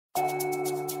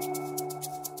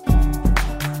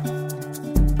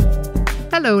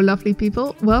Hello, lovely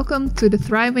people. Welcome to the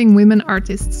Thriving Women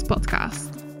Artists podcast.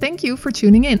 Thank you for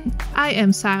tuning in. I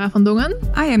am Sarah van Dongen.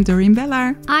 I am Doreen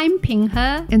Bellaar. I'm Ping He.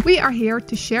 And we are here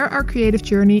to share our creative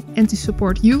journey and to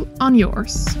support you on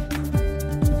yours.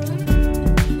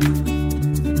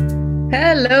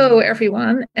 Hello,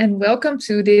 everyone, and welcome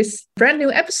to this brand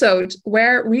new episode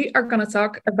where we are going to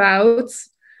talk about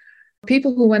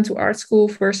people who went to art school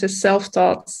versus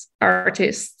self-taught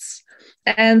artists.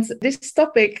 And this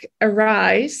topic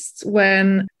arose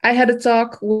when I had a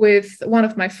talk with one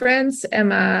of my friends,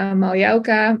 Emma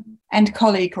Maljauka. And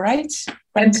colleague, right?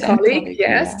 And colleague,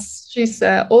 yes. Yeah. She's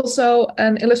also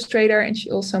an illustrator and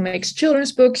she also makes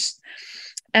children's books.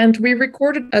 And we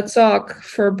recorded a talk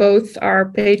for both our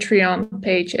Patreon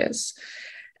pages.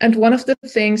 And one of the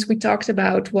things we talked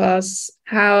about was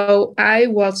how I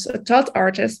was a taught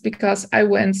artist because I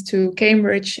went to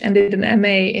Cambridge and did an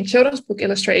MA in children's book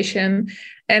illustration,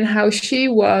 and how she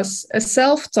was a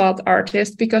self-taught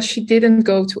artist because she didn't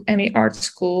go to any art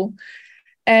school.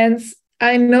 And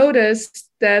I noticed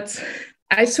that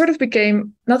I sort of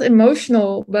became not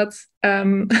emotional, but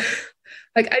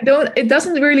it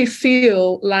doesn't really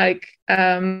feel like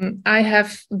I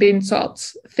have been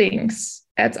taught things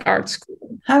at art school.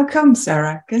 How come,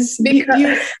 Sarah? Because you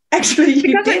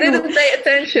didn't pay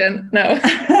attention. No.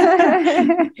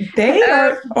 They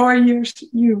or you.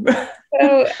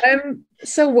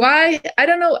 So why? I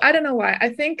don't know why. I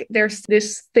think there's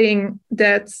this thing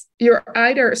that you're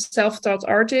either a self-taught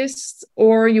artist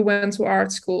or you went to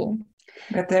art school.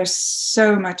 But there's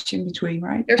so much in between,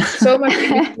 right? There's so much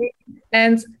in between.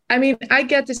 And I mean, I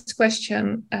get this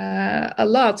question a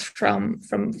lot from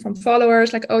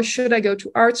followers, like, oh, should I go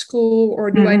to art school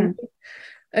or do I need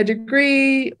a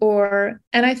degree?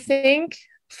 And I think,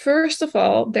 first of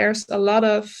all, there's a lot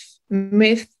of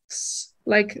myths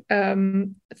like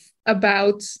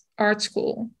about art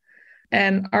school.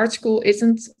 And art school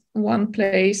isn't one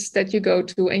place that you go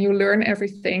to and you learn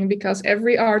everything, because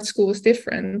every art school is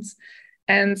different.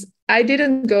 And I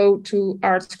didn't go to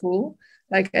art school.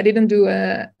 Like, I didn't do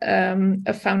a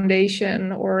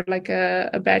foundation or like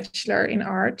a bachelor in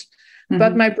art,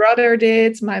 but my brother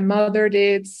did, my mother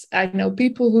did. I know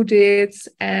people who did,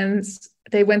 and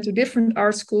they went to different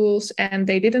art schools and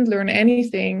they didn't learn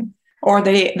anything. Or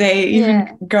they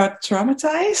even got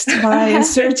traumatized by a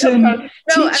certain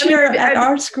teacher at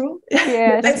art school.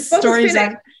 Yeah, that's stories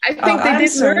I think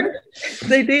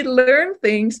they did learn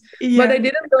things, but they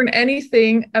didn't learn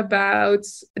anything about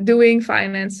doing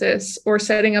finances or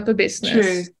setting up a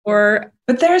business. True.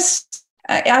 But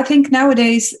I think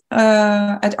nowadays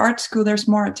at art school there's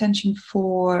more attention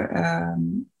for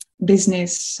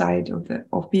business side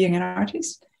of being an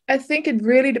artist. I think it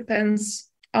really depends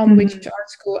on which art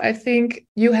school. I think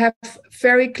you have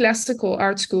very classical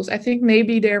art schools. I think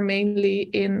maybe they're mainly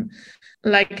in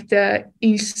like the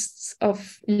east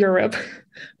of Europe,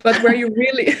 but where you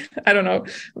really,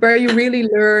 where you really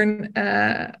learn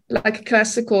like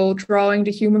classical drawing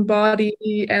the human body,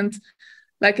 and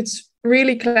like it's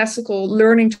really classical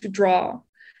learning to draw.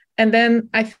 And then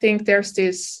I think there's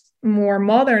this more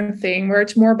modern thing where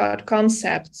it's more about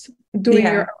concepts, doing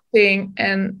your own thing.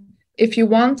 And if you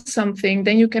want something,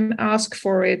 then you can ask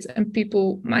for it and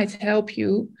people might help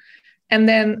you. And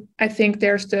then I think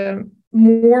there's the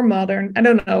more modern, I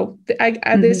don't know,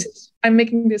 I'm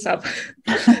making this up.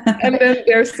 And then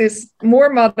there's this more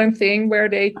modern thing where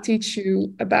they teach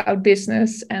you about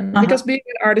business, and because being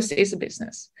an artist is a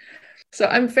business. So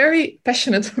I'm very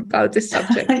passionate about this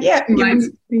subject.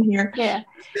 Here. Yeah.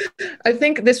 I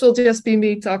think this will just be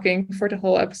me talking for the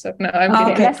whole episode. No, I'm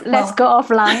kidding. Okay. Let's go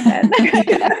offline then.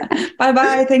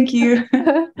 Bye-bye. Thank you.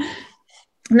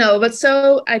 No, but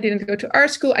so I didn't go to art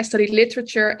school. I studied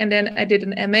literature, and then I did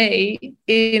an MA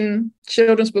in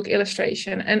children's book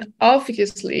illustration. And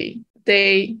obviously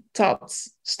they taught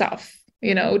stuff,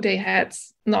 they had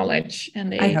knowledge,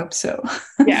 and I hope so.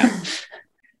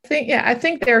 I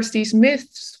think there's these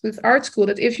myths with art school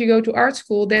that if you go to art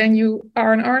school, then you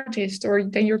are an artist, or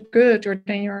then you're good, or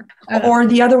then you're... or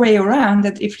the other way around,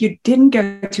 that if you didn't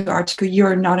go to art school,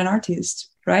 you're not an artist,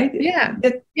 right?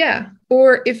 Yeah.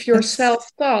 Or if you're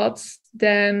self-taught,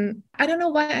 then I don't know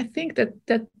why I think that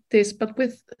this, but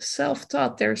with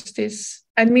self-taught, there's this...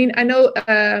 I mean, I know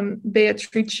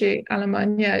Beatrice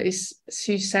Alemania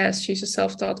she says she's a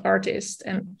self-taught artist.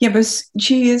 But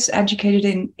she is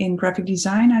educated in graphic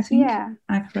design, I think. Yeah.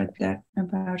 I've read that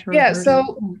about her. Yeah,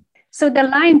 So the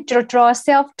line to draw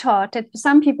self-taught,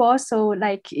 some people also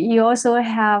like, you also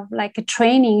have like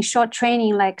a short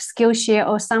training, like Skillshare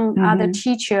or some other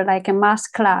teacher, like a mass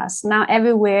class. Now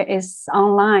everywhere is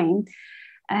online.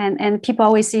 and people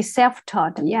always say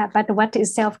self-taught. Yeah, but what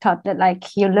is self-taught? That like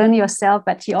you learn yourself,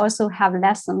 but you also have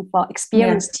lesson for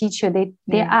experienced teacher.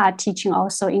 They are teaching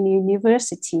also in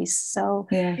universities. So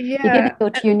you didn't go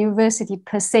to university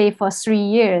per se for 3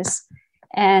 years.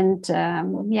 And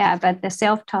but the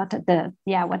self-taught,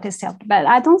 what is self? But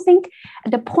I don't think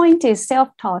the point is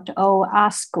self-taught or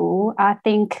art school. I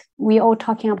think we're all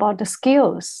talking about the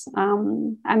skills.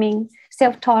 I mean,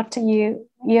 self-taught, you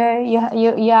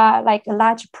are like a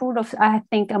large pool of, I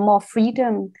think, a more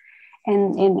freedom.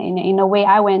 And in a way,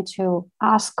 I went to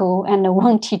art school, and the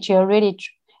one teacher really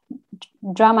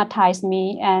dramatized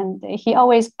me, and he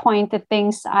always pointed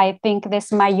things. I think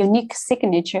that's my unique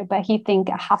signature, but he think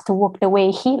I have to work the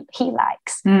way he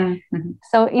likes. Mm-hmm.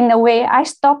 So in a way, I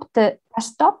stopped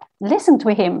listen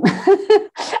to him.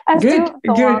 I still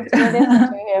don't want to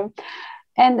listen to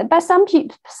him. But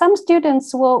some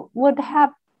students would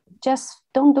have just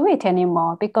don't do it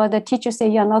anymore because the teacher say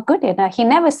you're not good enough. He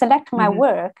never select my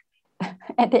work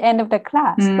at the end of the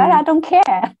class, but I don't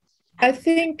care. I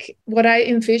think what I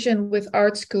envision with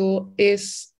art school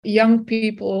is young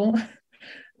people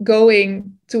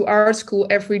going to art school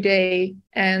every day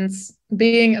and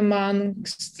being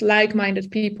amongst like-minded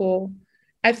people.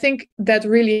 I think that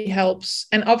really helps.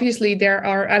 And obviously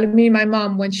my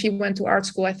mom, when she went to art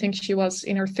school, I think she was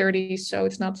in her 30s. So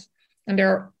it's not, and there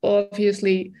are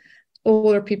obviously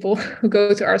older people who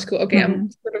go to art school. Okay,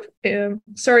 I'm sort of,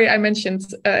 sorry I mentioned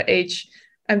age.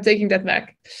 I'm taking that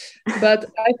back. But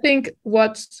I think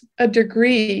what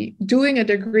doing a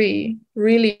degree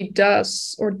really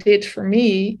does or did for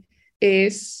me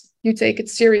is you take it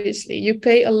seriously. You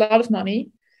pay a lot of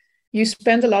money. You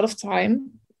spend a lot of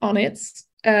time on it.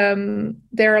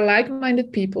 There are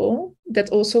like-minded people that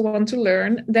also want to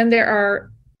learn. Then there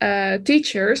are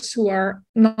teachers who are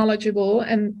knowledgeable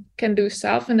and can do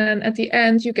stuff. And then at the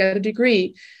end, you get a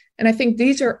degree. And I think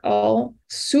these are all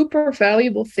super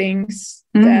valuable things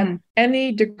that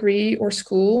any degree or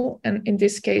school, and in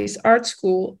this case, art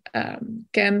school,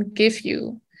 can give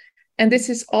you. And this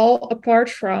is all apart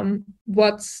from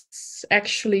what's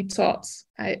actually taught.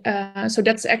 So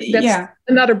that's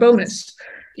another bonus.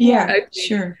 Yeah,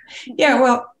 sure. Yeah,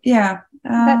 well, yeah.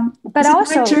 But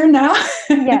also my turn now.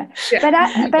 But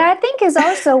I think it's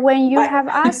also when you have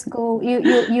art school,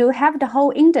 you have the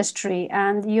whole industry,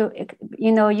 and you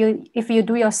if you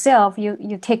do yourself,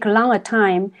 you take a longer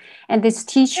time, and these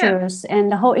teachers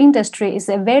and the whole industry is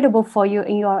available for you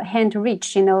in your hand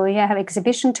reach. You have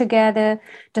exhibition together.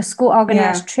 The school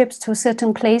organize trips to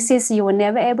certain places. You were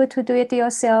never able to do it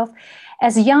yourself.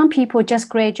 As young people just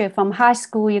graduate from high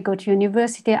school, you go to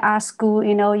university, art school,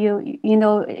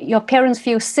 your parents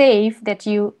feel safe that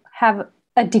you have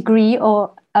a degree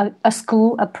or a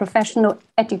school, a professional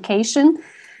education.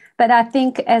 But I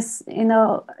think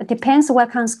it depends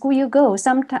what kind of school you go.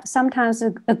 Sometimes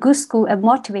a good school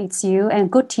motivates you,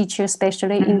 and good teachers,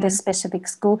 especially in the specific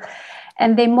school,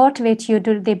 and they motivate you,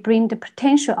 they bring the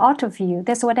potential out of you.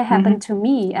 That's what happened to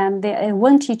me. And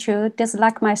one teacher doesn't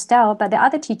like my style, but the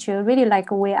other teacher really like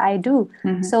the way I do.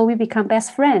 So we become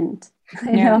best friends,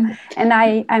 you know, and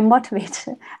I'm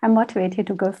motivated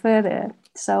to go further.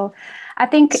 So I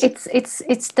think it's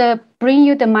the bring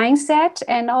you the mindset,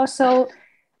 and also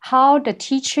how the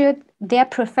teacher, their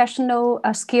professional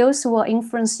skills will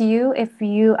influence you if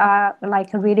you are like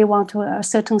really want to a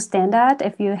certain standard.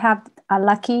 If you are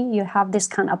lucky, you have this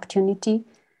kind of opportunity.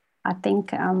 I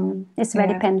think it's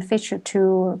very beneficial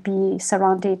to be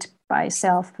surrounded by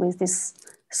yourself with this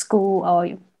school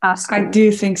or art school. I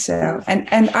do think so.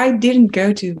 And I didn't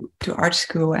go to art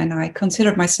school, and I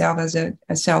considered myself as a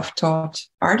self-taught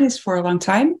artist for a long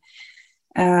time.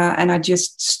 And I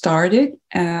just started,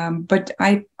 but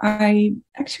I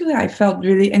felt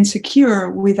really insecure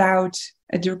without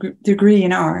a degree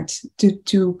in art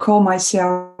to call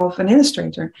myself an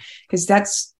illustrator, because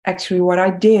that's actually what I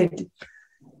did.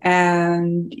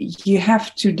 And you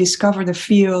have to discover the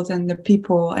field and the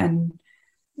people and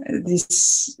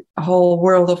this whole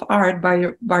world of art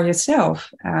by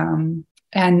yourself. And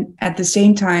at the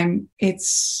same time,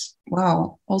 it's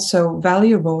also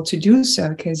valuable to do so,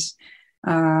 because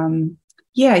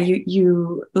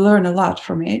you learn a lot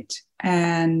from it,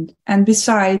 and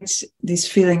besides, this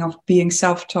feeling of being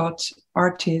self-taught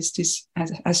artist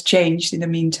has changed in the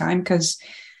meantime, because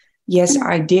yes,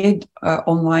 I did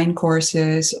online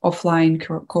courses, offline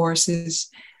courses,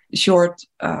 short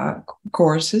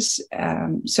courses,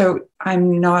 so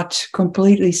I'm not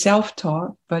completely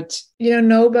self-taught, but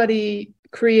nobody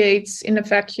creates in a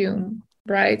vacuum.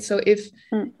 right? So if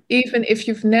even if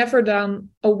you've never done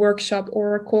a workshop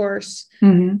or a course,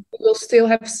 you will still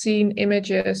have seen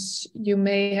images. You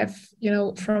may have,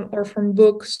 from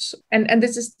books, and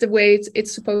this is the way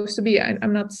it's supposed to be.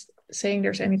 I'm not saying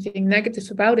there's anything negative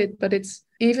about it, but it's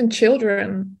even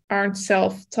children aren't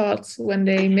self-taught when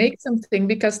they make something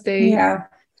because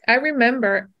I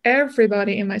remember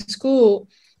everybody in my school,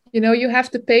 you have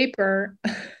the paper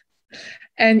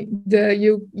and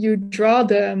you draw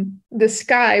the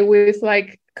sky with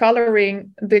like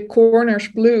coloring the corners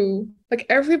blue. Like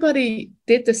everybody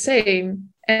did the same.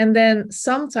 And then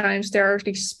sometimes there are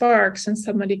these sparks and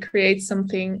somebody creates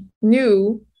something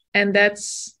new. And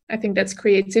I think that's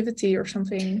creativity or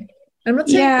something. I'm not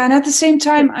saying. Yeah, and at the same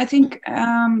time, I think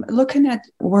looking at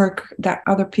work that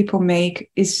other people make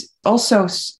is also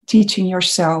teaching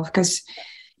yourself, because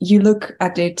you look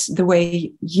at it the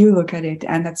way you look at it,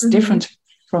 and that's different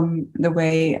from the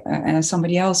way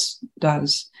somebody else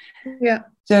does. Yeah.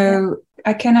 So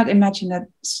I cannot imagine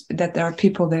that there are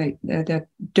people that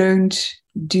don't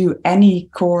do any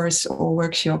course or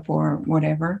workshop or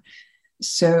whatever.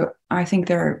 So I think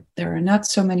there are not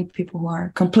so many people who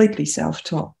are completely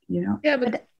self-taught, Yeah,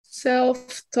 but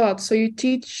self-taught. So you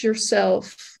teach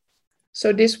yourself.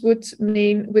 So this would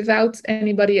mean without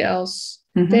anybody else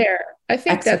there. I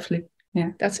think exactly.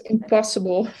 That's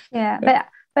impossible. Yeah,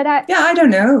 but I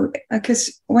don't know,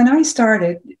 because when I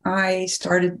started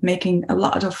making a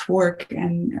lot of work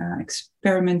and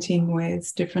experimenting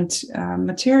with different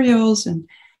materials, and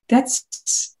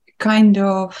that's kind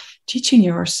of teaching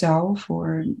yourself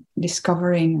or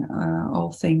discovering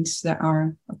all things that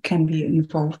can be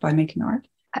involved by making art.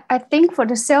 I think for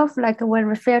the self, like when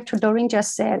referred to Doreen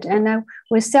just said, and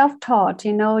with self-taught,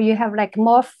 you have like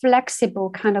more flexible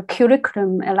kind of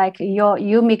curriculum, like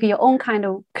you make your own kind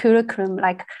of curriculum,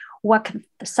 like what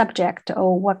subject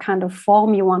or what kind of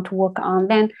form you want to work on.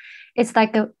 Then it's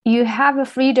like you have a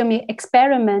freedom, you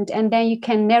experiment, and then you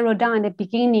can narrow down at the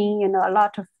beginning, a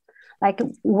lot of like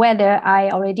whether I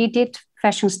already did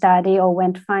fashion study or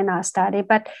went fine art study,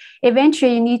 but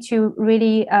eventually you need to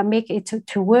really make it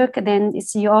to work. Then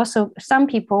some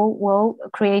people will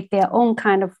create their own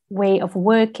kind of way of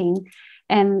working.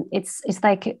 And it's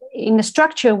like in a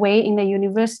structured way in the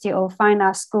university or fine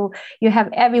art school, you have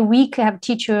every week you have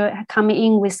teacher coming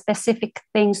in with specific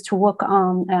things to work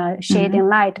on, shade and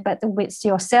light, but with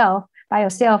yourself, by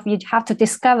yourself, you have to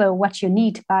discover what you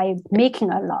need by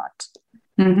making a lot.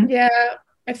 Yeah,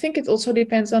 I think it also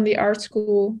depends on the art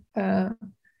school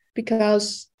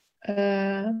because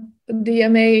the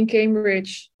MA in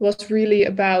Cambridge was really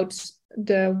about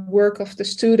the work of the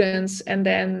students and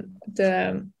then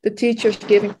the teachers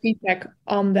giving feedback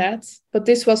on that. But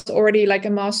this was already like a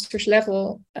master's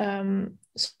level.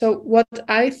 So what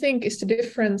I think is the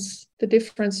difference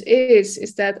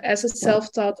is that as a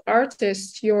self-taught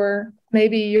artist, you're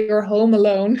home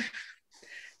alone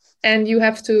and you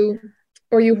have to,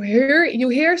 or you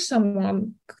hear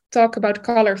someone talk about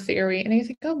color theory and you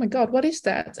think, oh my God, what is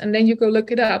that? And then you go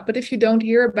look it up. But if you don't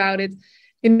hear about it,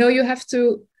 you have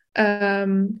to,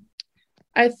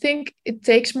 I think it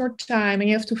takes more time and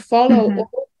you have to follow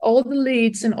all the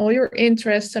leads and all your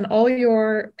interests and all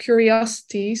your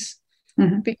curiosities.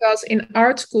 Because in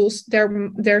art schools,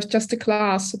 there's just a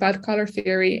class about color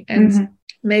theory and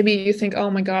maybe you think, oh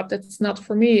my God, that's not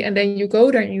for me. And then you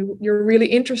go there and you're really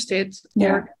interested.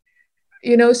 Yeah.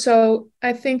 So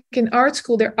I think in art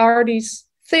school, there are these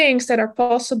things that are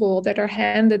possible that are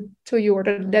handed to you or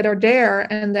that are there,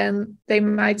 and then they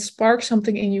might spark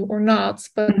something in you or not.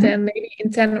 But then maybe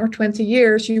in 10 or 20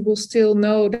 years, you will still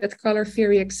know that color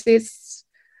theory exists.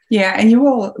 Yeah, and you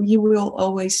will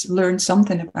always learn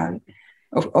something about it.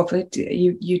 Of it,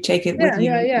 you take it with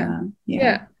you.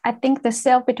 Yeah. I think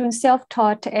between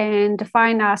self-taught and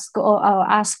fine art school or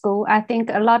art school, I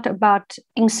think a lot about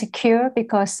insecure,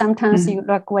 because sometimes you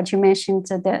like what you mentioned,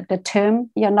 the term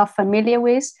you're not familiar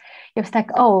with. You're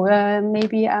like,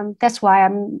 maybe that's why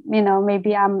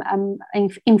maybe I'm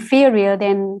inferior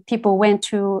than people went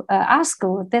to art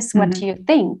school. That's what you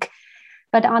think.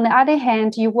 But on the other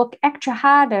hand, you work extra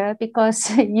harder because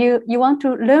you want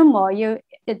to learn more.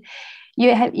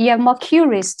 You're more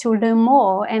curious to learn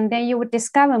more, and then you would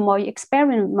discover more, you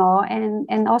experiment more,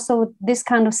 and also this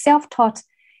kind of self-taught,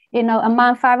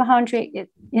 among 500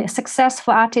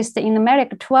 successful artists in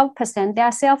America, 12% they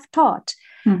are self-taught.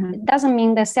 It doesn't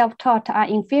mean the self-taught are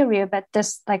inferior, but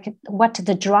just like what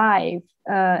the drive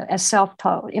as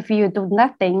self-taught. If you do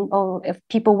nothing, or if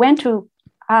people went to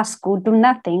art school do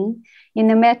nothing,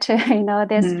 no matter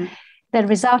there's the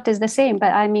result is the same.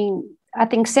 But I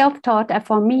think self-taught,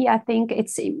 for me, I think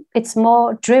it's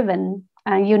more driven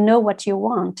You know what you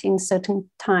want in certain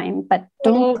time, but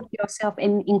don't put yourself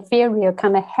in inferior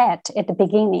kind of head at the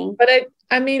beginning. But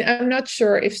I mean, I'm not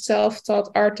sure if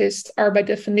self-taught artists are by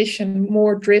definition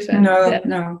more driven.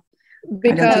 No,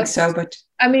 because, I don't think so. But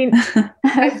I mean,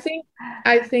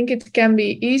 I think it can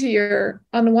be easier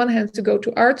on the one hand to go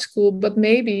to art school, but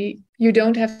maybe you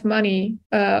don't have money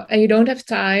and you don't have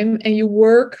time, and you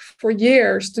work for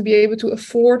years to be able to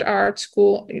afford art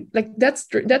school. Like that's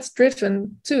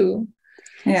driven too.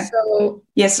 Yeah. So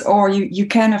yes, or you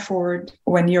can afford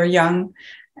when you're young,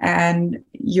 and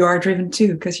you are driven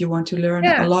too because you want to learn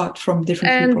a lot from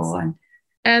different people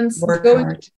and work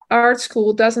hard. Art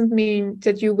school doesn't mean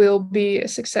that you will be a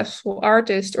successful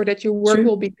artist, or that your work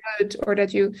will be good, or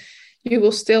that you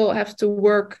will still have to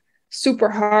work super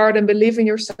hard and believe in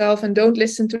yourself and don't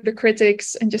listen to the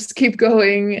critics and just keep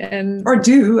going or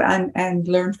do and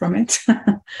learn from it.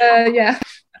 Yeah.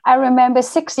 I remember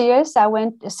 6 years. I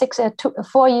went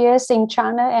 4 years in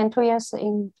China and 2 years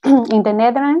in the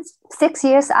Netherlands. 6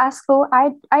 years art school.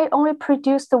 I only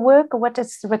produced the work what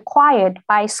is required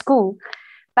by school.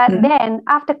 But then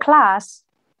after class,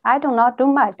 I do not do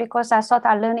much because I thought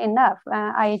I learned enough.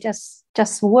 I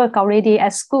just work already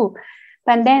at school.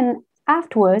 But then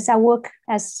afterwards, I work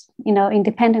as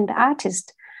independent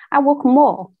artist. I work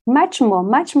much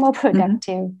more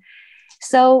productive.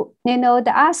 So,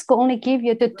 the art school only give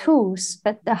you the tools,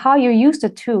 but how you use the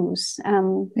tools.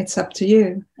 It's up to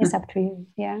you. It's up to you,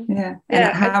 yeah. Yeah,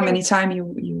 and how many time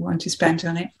you want to spend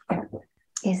on it. Yeah.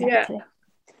 Exactly. Yeah.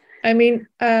 I mean,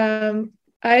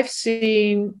 I've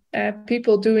seen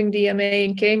people doing DMA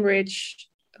in Cambridge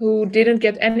who didn't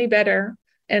get any better.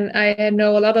 And I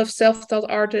know a lot of self-taught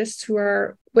artists who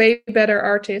are way better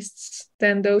artists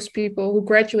than those people who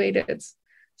graduated.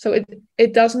 So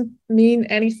it doesn't mean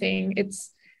anything. It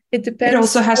depends. It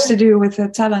also has to do with the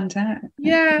talent. Huh?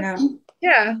 Yeah.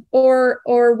 Or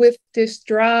with this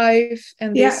drive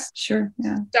and this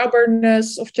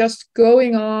stubbornness of just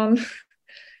going on,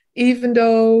 even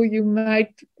though you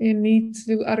might need to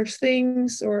do other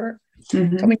things or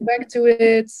coming back to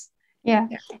it. Yeah.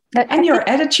 And your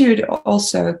attitude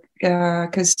also,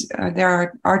 because there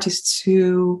are artists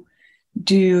who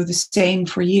do the same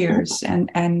for years and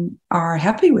are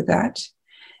happy with that,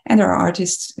 and there are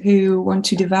artists who want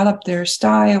to develop their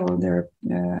style or their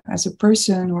as a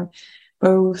person or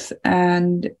both,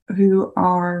 and who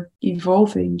are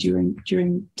evolving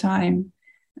during time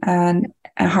and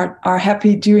are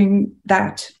happy doing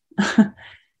that.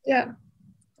 Yeah,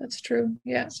 that's true.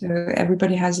 Yeah, so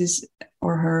everybody has his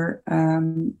or her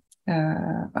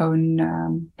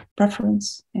own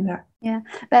preference in that. Yeah,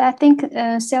 but I think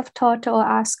self-taught or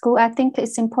art school, I think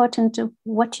it's important to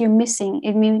what you're missing.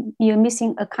 It means you're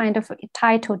missing a kind of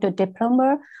title to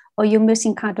diploma, or you're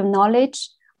missing kind of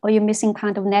knowledge, or you're missing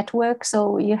kind of network.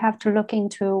 So you have to look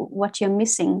into what you're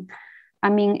missing. I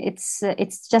mean, it's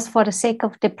just for the sake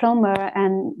of diploma,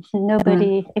 and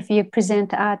nobody, if you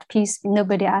present art piece,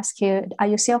 nobody asks you, are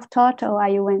you self-taught or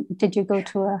did you go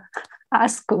to a art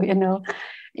school,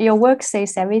 Your work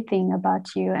says everything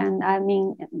about you. And I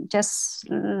mean, just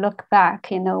look back,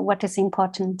 what is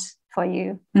important for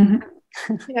you.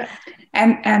 Yeah.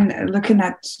 And looking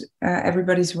at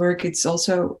everybody's work, it's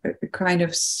also a kind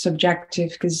of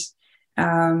subjective because,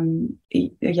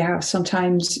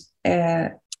 sometimes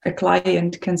a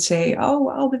client can say, oh,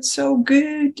 wow, that's so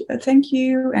good. Thank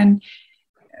you. And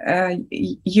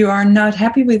you are not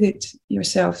happy with it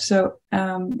yourself. So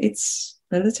it's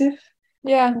relative.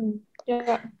 Yeah.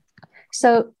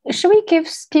 So should we give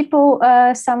people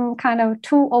some kind of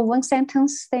 2 or 1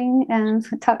 sentence thing, and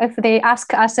if they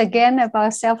ask us again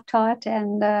about self-taught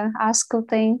and art school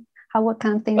thing, what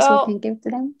kind of things we can give to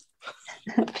them?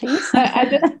 Please. I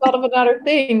just thought of another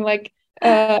thing. Like,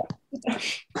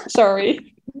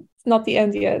 sorry, it's not the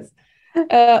end yet.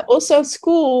 Also,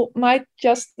 school might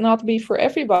just not be for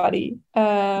everybody,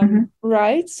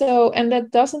 right? So, and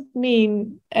that doesn't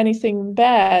mean anything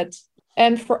bad.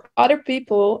 And for other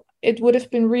people, it would have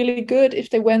been really good if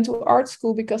they went to art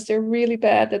school because they're really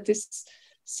bad at this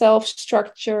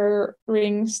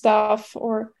self-structuring stuff.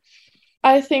 Or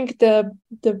I think the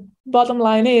bottom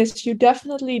line is you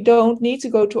definitely don't need to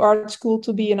go to art school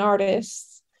to be an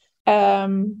artist. I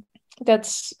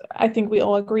think we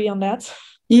all agree on that.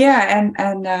 Yeah,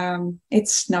 and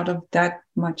it's not of that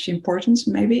much importance,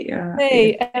 maybe,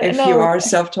 if you are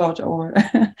self-taught or...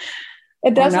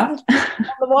 It doesn't. On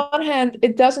the one hand,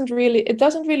 it doesn't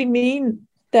really mean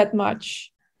that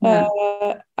much.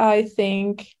 No. I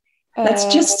think Let's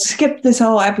just skip this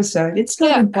whole episode. It's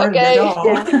not important at all.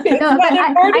 Yeah. No, but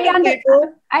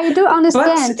I do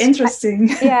understand. But interesting.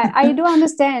 I do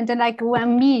understand. And like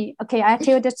I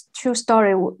tell you this true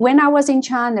story. When I was in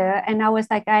China and I was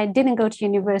like, I didn't go to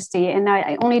university and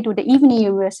I only do the evening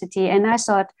university. And I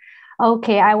thought,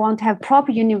 okay, I want to have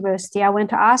proper university. I went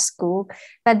to art school.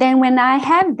 But then when I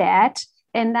have that,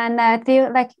 and then I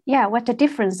feel like, what the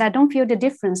difference? I don't feel the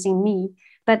difference in me.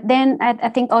 But then I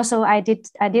think also I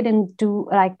didn't do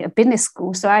like a business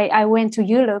school. So I went to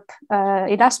Europe,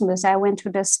 Erasmus. I went to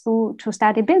the school to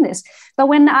study business. But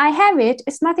when I have it,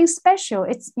 it's nothing special.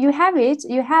 You have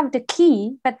the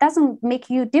key, but doesn't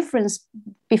make you difference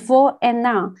before and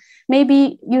now.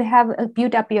 Maybe you have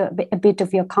built up a bit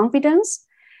of your confidence,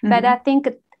 but I think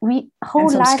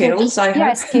whole life skills.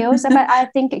 Skills. But I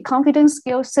think confidence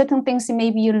skills, certain things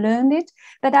maybe you learned it.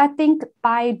 But I think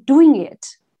by doing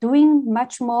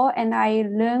much more, and I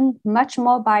learn much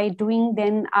more by doing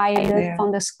than I learned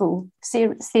from the school.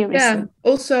 Seriously. Yeah.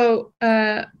 Also,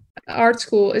 art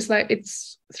school is like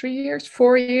it's 3 years,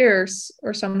 4 years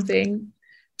or something,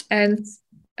 and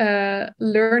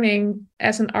learning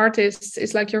as an artist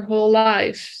is like your whole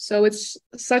life. So it's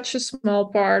such a small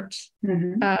part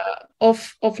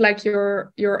of like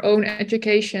your own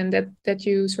education that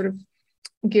you sort of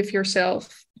give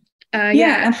yourself.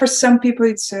 And for some people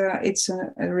it's a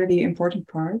really important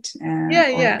part or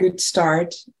a good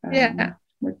start.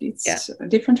 But it's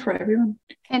different for everyone.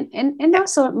 And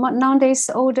also nowadays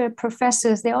older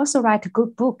professors, they also write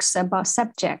good books about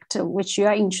subject which you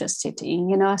are interested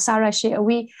in. Sarah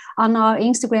we on our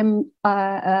Instagram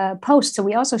posts,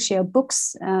 we also share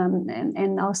books,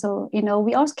 and also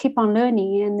we also keep on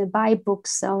learning and buy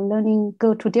books or learning,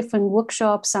 go to different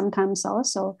workshops sometimes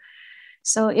also.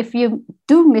 So if you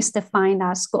do miss the fine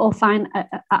art school or find a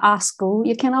art school,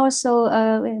 you can also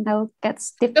get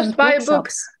different just buy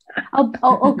workshops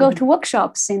or go to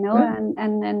workshops,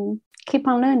 and keep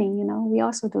on learning. We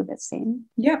also do the same.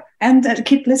 Yeah, and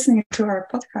keep listening to our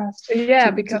podcast. Yeah,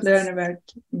 because to learn about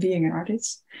being an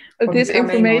artist. This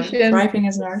information, thriving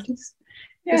as an artist.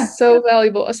 Yeah, is so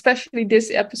valuable, especially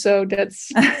this episode. That's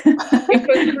in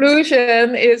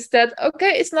conclusion is that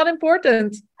it's not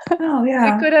important. Oh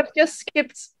yeah, we could have just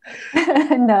skipped.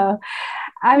 No,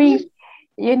 I mean,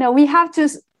 we have to,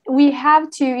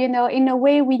 in a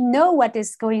way we know what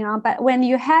is going on, but when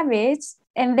you have it,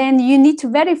 and then you need to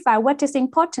verify what is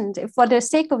important for the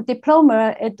sake of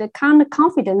diploma, the kind of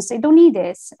confidence, you don't need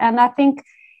it. And I think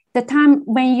the time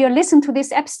when you listen to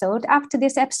this episode, after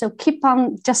this episode, keep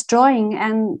on just drawing,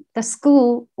 and the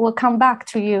school will come back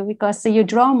to you because you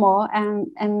draw more, and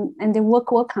the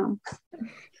work will come.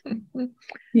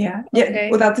 Yeah.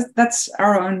 Well, that's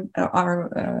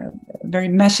our very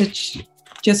message.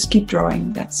 Just keep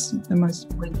drawing. That's the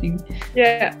most important thing.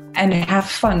 Yeah. And have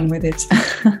fun with it.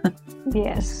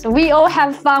 Yes, we all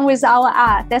have fun with our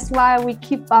art. That's why we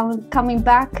keep on coming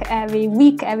back every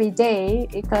week, every day,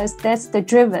 because that's the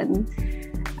driven.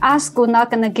 Art school not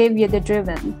going to give you the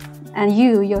driven, and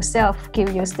you yourself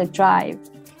give you the drive.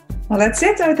 Well, that's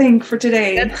it, I think, for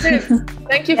today. That's it.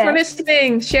 Thank you for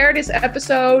listening. Share this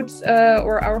episode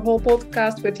or our whole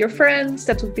podcast with your friends.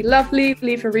 That would be lovely.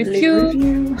 Leave a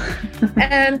review.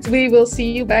 And we will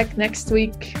see you back next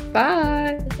week.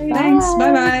 Bye. Thanks.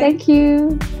 Bye-bye. Thank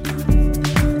you.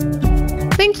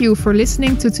 Thank you for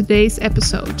listening to today's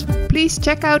episode. Please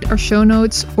check out our show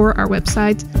notes or our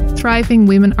website,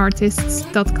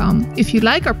 thrivingwomenartists.com. If you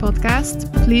like our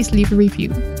podcast, please leave a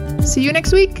review. See you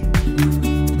next week.